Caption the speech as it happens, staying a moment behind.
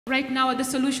Right now at the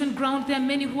Solution Ground, there are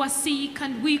many who are sick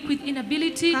and weak with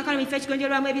inability. And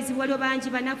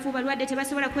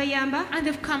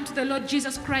they've come to the Lord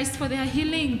Jesus Christ for their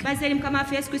healing. And we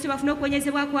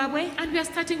are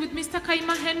starting with Mr.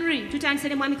 Kaima Henry.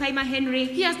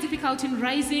 He has difficulty in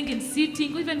rising, in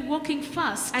sitting, even walking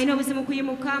fast. For 1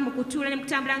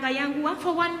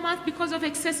 month because of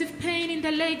excessive pain in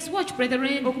the legs. Watch,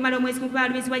 brethren.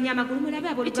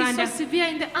 It is so severe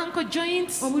in the ankle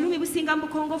joints.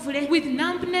 With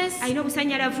numbness,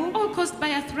 all caused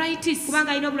by arthritis.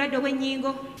 Father,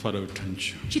 we thank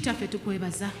you.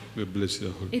 We bless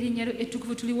your holy name.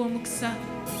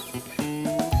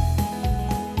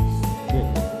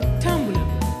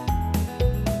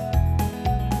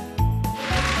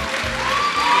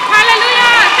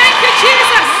 Hallelujah! Thank you,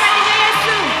 Jesus!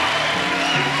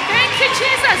 Thank you,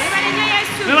 Jesus!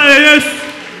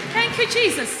 Thank you,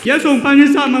 Jesus.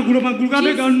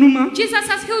 Jesus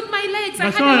has healed my legs. I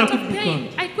had a lot of pain.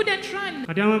 I couldn't run.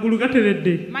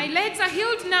 My legs are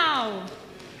healed now.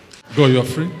 Go, you are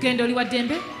free.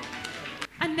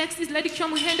 And next is Lady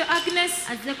Chomuhendo Agnes.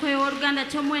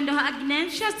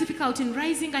 She has difficulty in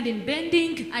rising and in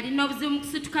bending.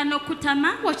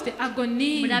 Watch the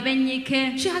agony.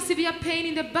 She has severe pain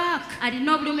in the back.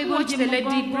 Watch the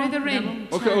lady, brethren.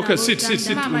 Okay, sit,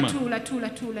 Mama, woman.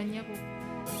 tula, nyabo.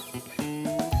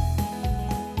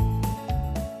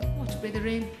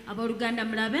 Brethren,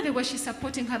 the way she's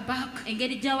supporting her back with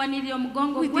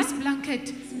this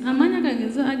blanket. My name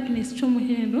is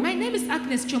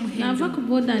Agnes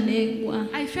Chomuhendo.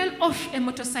 I fell off a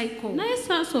motorcycle. At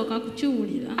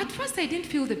first I didn't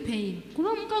feel the pain. When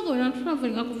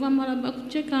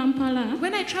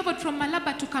I traveled from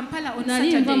Malaba to Kampala on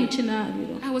Saturday,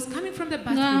 I was coming from the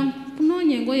bathroom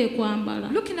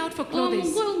looking out for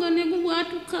clothes. All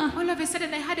of a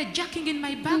sudden I had a jacking in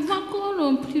my back.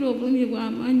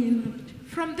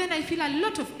 From then I feel a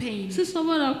lot of pain.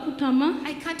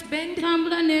 I can't bend.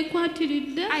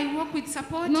 I walk with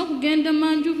support. Going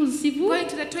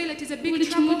to the toilet is a big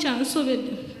trouble.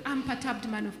 I'm perturbed,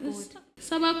 man of God.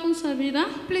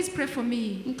 Please pray for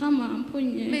me.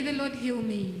 May the Lord heal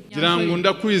me.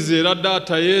 Ndakwizera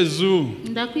data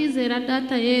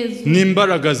Yesu.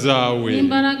 N'imbaraga zawe.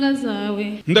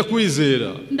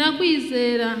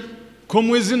 Ndakwizera. Ko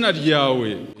mu izina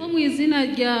ryawe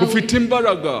ufite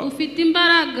imbaraga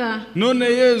none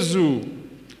Yezu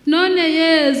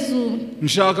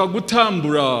nshaka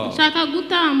gutambura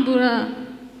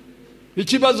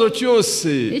ikibazo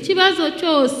cyose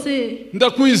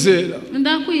ndakwizera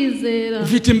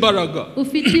ufite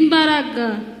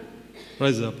imbaraga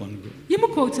rise up and go.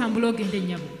 Yimuko utambula ogende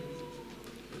nyabo.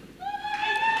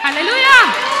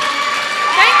 Hallelujah.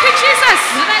 Thank you, Jesus.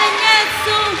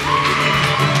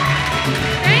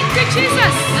 Thank you,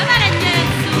 Jesus.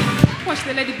 Watch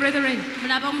the lady, brethren.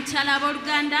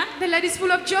 The lady is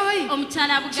full of joy.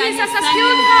 Jesus has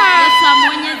healed her.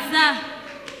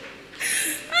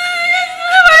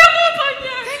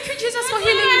 Thank you, Jesus, for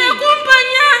healing me.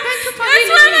 Thank you for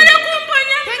healing me.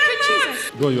 Thank you, Jesus.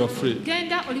 Go, you are free.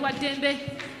 Genda oliwa dembe.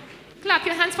 Clap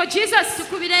your hands for Jesus.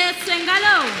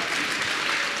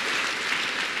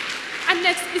 And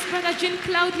next is Brother Jean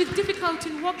Cloud with difficulty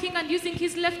in walking and using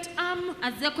his left arm.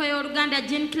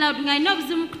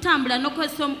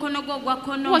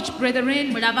 Watch,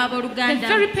 brethren. A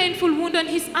very painful wound on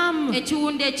his arm.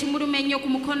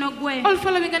 All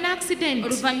following an accident.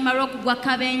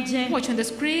 Watch on the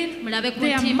screen.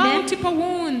 There are multiple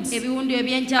wounds.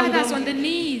 Others on the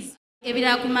knees.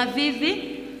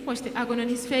 Watch the agony on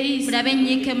his face.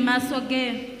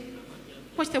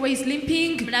 Watch the way he's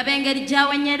limping.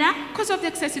 Because of the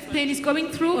excessive pain he's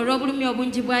going through.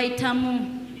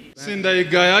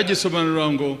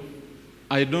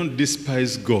 I don't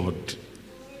despise God.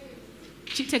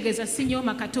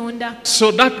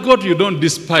 So that God you don't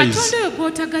despise,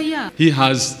 He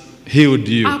has healed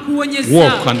you.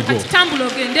 Walk and go.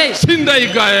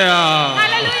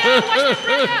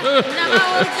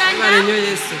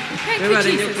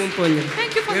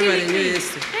 Thank you for healing me.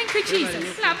 Thank you,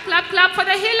 Jesus. Clap, clap, clap for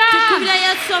the healer.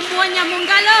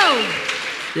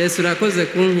 Yesu rakoze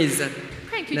kunkiza.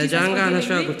 Thank you, Jesus, for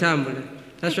nashobora gutambula.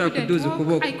 Nashobora kuduza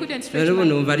ukuboko. Rero ubu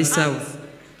numva ari sawa.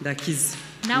 Ndakize.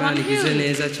 Now I'm healed.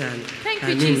 Neza cyane. Thank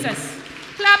you, Jesus.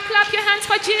 Clap, clap your hands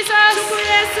for Jesus.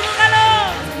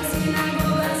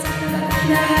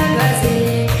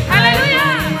 Hallelujah.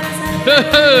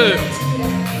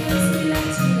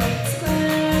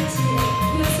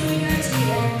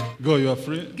 Go, you are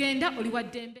free.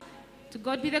 To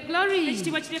God be the glory.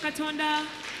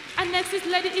 And next is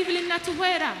Lady Evelyn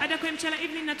Natuhera.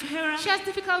 Evelyn Natuhera. She has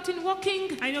difficulty in walking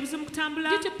due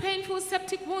to painful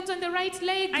septic wounds on the right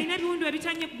leg.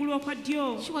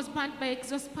 She was burnt by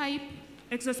exhaust pipe.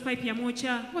 Watch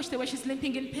the way she's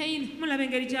limping in pain.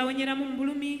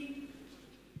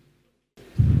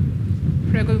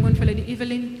 Pray going on for Lady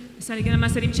Evelyn.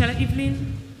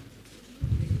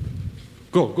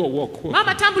 Go, walk.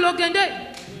 Mama Tambulo Gende.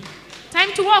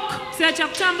 Time to walk. In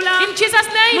Jesus'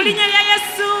 name.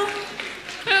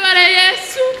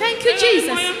 Thank you,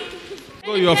 Jesus.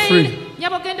 Go, you are free.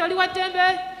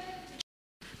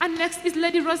 And next is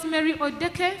Lady Rosemary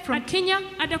Odeke from Kenya.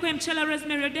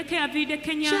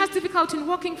 She has difficulty in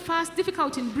walking fast,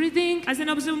 difficulty in breathing. She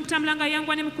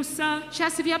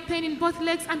has severe pain in both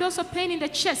legs and also pain in the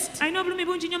chest.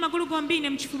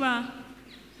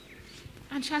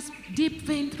 And she has deep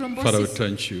vein thrombosis. Father, we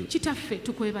thank you. Chitaffe,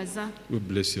 we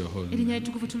bless your holy name.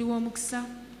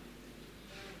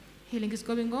 Healing is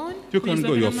going on. You can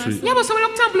go, you are free.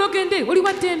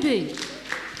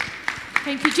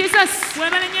 Thank you, Jesus.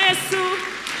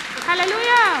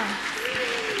 Hallelujah.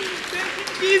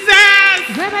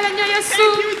 Jesus.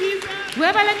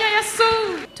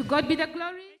 To God be the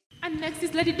glory. And next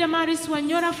is Lady Damaris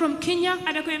Wanyora from Kenya.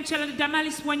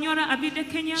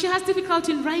 She has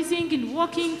difficulty in rising, in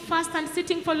walking fast and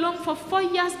sitting for long for 4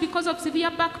 years because of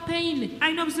severe back pain.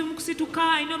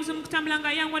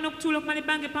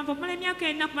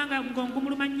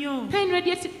 Pain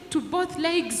radiates to both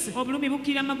legs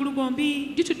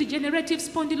due to degenerative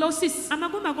spondylosis,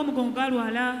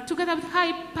 together with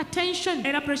hypertension.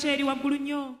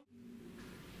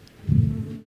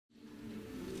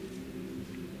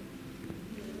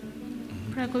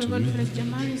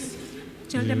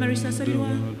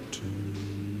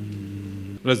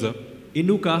 Reza,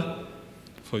 inuka,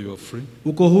 for you are free.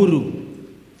 Uko huru.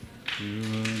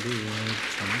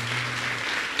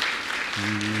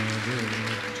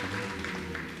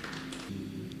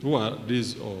 Who are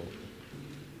these all?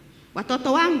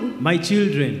 Watoto wangu. My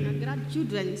children. And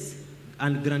grandchildren.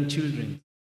 And grandchildren.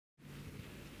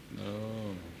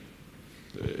 No.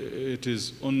 It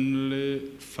is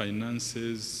only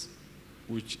finances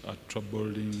which are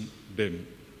troubling them.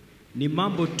 Ni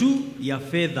mambo tu ya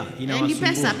fedha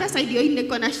inawasumbua. Pesa ndio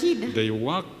iko na shida. They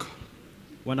work,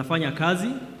 wanafanya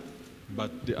kazi,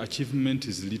 but the achievement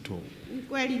is little. Ni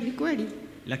kweli.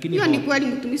 Lakini hiyo ni kweli,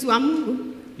 mtumishi wa Mungu.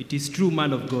 It is true,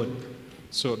 man of God.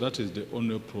 So that is the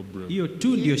only problem. Hiyo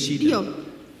tu ndio shida.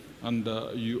 And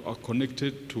you are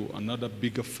connected to another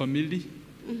bigger family.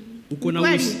 Uko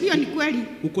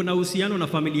na uhusiano na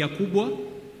familia kubwa.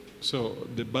 So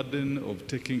the burden of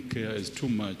taking care is too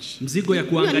much. Mzigo ya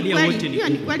kuangalia wote ni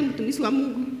kubwa. Mtumishi wa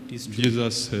Mungu.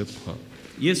 Jesus help her.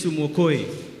 Yesu mwokoe.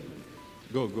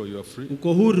 Go, you are free.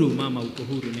 Uko huru mama, uko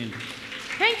huru, nenda.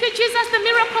 Thank you, Jesus, the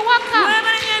miracle worker.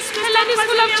 The Lady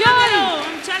full of joy.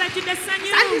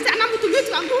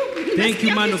 Thank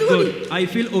you, man of God. I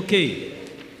feel okay.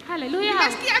 Hallelujah.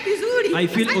 I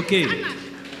feel okay.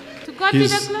 To God be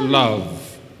the glory.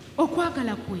 His love,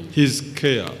 His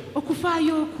care,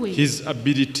 His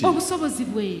ability.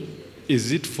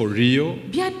 Is it for real?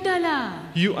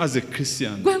 You as a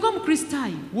Christian,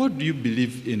 what do you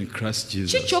believe in Christ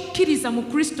Jesus?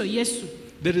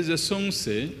 There is a song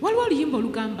say, what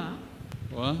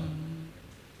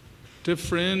a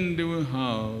friend we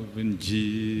have in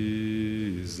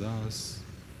Jesus,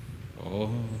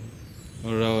 all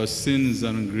our sins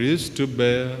and griefs to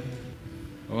bear.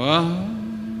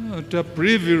 What a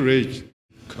privilege,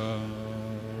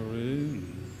 carrying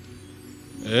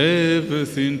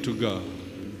everything to God.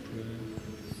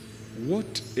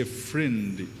 What a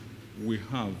friend we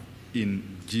have in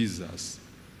Jesus.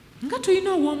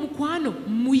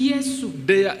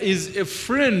 There is a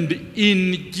friend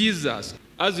in Jesus.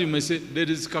 As you may say, there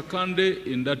is Kakande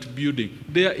in that building.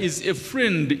 There is a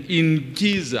friend in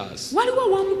Jesus.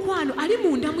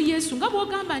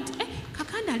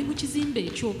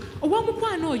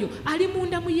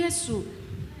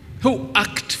 Who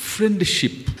act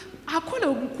friendship.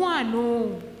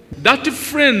 That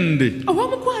friend,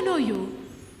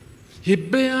 he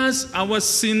bears our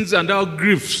sins and our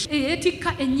griefs. There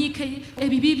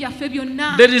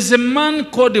is a man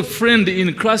called a friend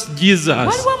in Christ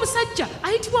Jesus,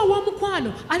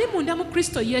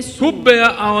 who bear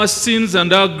our sins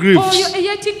and our griefs.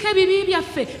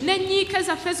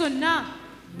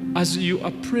 As you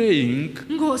are praying,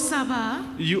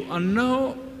 you are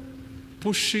now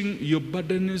pushing your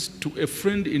burdens to a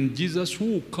friend in Jesus who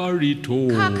will carry it all.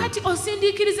 Kakati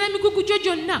osindikiriza emigugu gyo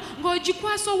gyonna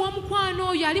ng'ogikwasa ow'omukwano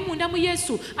oyo ali munda mu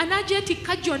Yesu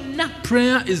anagyetikka gyonna.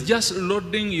 Prayer is just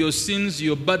loading your sins,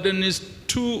 your burdens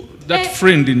to that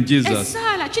friend in Jesus.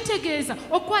 Esaala kitegeeza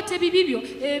okwata ebibi byo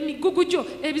emigugu gyo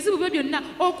ebizibu byo byonna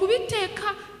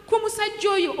okubiteeka ku musajja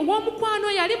oyo ow'omukwano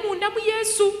oyo ali munda mu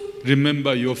Yesu.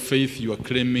 Remember, your faith you are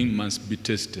claiming must be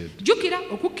tested. Jukira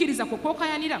okukkiriza kwo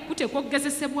kw'okayanira kuteekwa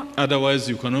okugezesebwa.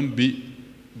 Otherwise you cannot be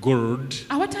gold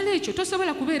Awatali ekyo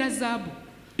tosobola kubeera zaabu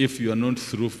if you are not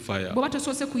through fire. bw'oba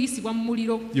tosoose kuyisibwa mu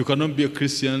muliro. You cannot be a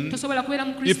Christian Tosobola kubeera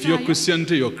mu if your Kristaayo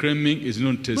Christianity you're claiming is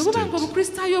not bwe tested. buba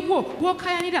ng'obukristaayo bwo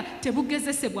bw'okayanira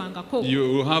tebugezesebwangako. You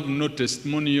will have no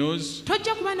testimonials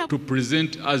Tojja kuba na to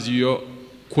present as your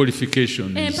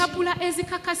qualifications. empapula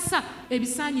ezikakasa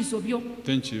ebisaanyizo byo.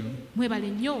 Thank you. Mwebale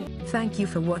nnyo. Thank you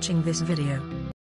for watching this video.